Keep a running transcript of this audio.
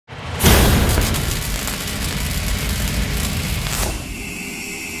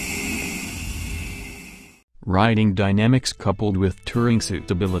Riding dynamics coupled with touring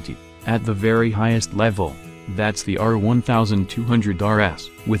suitability, at the very highest level. That's the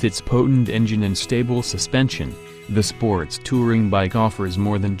R1200Rs. With its potent engine and stable suspension, the sports touring bike offers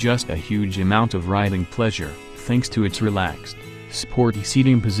more than just a huge amount of riding pleasure. Thanks to its relaxed, sporty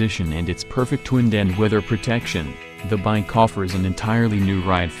seating position and its perfect wind and weather protection, the bike offers an entirely new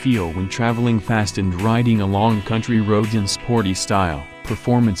ride feel when traveling fast and riding along country roads in sporty style.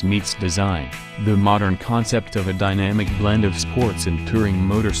 Performance meets design. The modern concept of a dynamic blend of sports and touring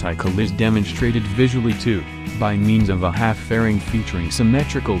motorcycle is demonstrated visually too, by means of a half-fairing featuring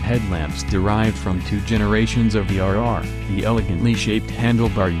symmetrical headlamps derived from 2 generations of the RR. The elegantly shaped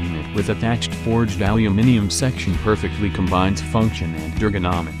handlebar unit with attached forged aluminum section perfectly combines function and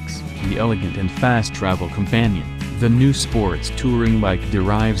ergonomics. The elegant and fast travel companion. The new sports touring bike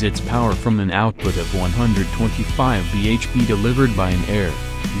derives its power from an output of 125 bhp delivered by an air,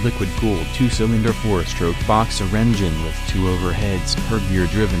 liquid-cooled 2-cylinder 4-stroke boxer engine with 2 overheads per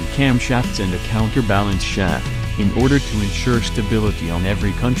gear-driven camshafts and a counterbalance shaft. In order to ensure stability on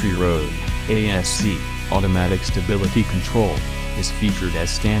every country road, ASC, automatic stability control, is featured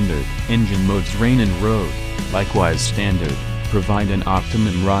as standard. Engine modes rain and road, likewise standard, provide an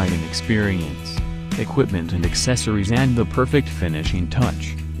optimum riding experience. Equipment and accessories add the perfect finishing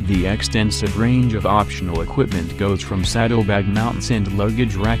touch. The extensive range of optional equipment goes from saddlebag mounts and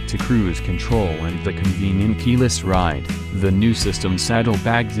luggage rack to cruise control and the convenient keyless ride. The new system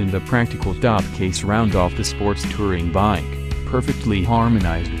saddlebags and the practical top case round off the sports touring bike, perfectly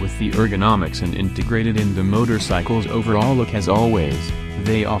harmonized with the ergonomics and integrated in the motorcycle's overall look. As always,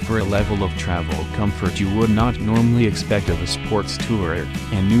 they offer a level of travel comfort you would not normally expect of a sports tourer.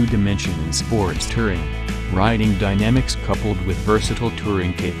 A new dimension in sports touring. Riding dynamics coupled with versatile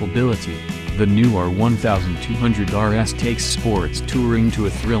touring capability. The new R1200Rs takes sports touring to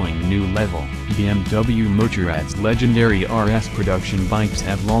a thrilling new level. BMW Motorrad's legendary RS production bikes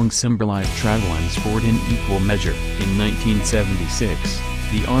have long symbolized travel and sport in equal measure. In 1976,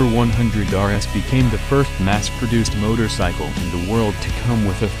 the R100Rs became the first mass-produced motorcycle in the world to come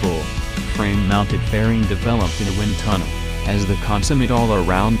with a full, frame-mounted fairing developed in a wind tunnel. As the consummate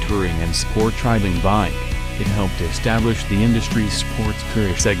all-around touring and sport riding bike, it helped establish the industry's sports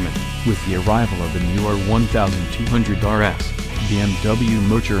tourer segment. With the arrival of the new R1200Rs, BMW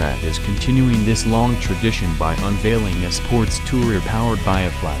Motorrad is continuing this long tradition by unveiling a sports tourer powered by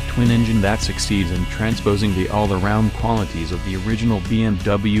a flat twin engine that succeeds in transposing the all-around qualities of the original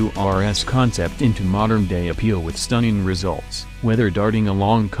BMW RS concept into modern-day appeal with stunning results. Whether darting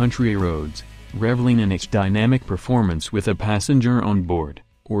along country roads, reveling in its dynamic performance with a passenger on board,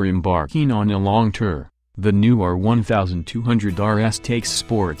 or embarking on a long tour, the new R1200Rs takes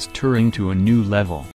sports touring to a new level.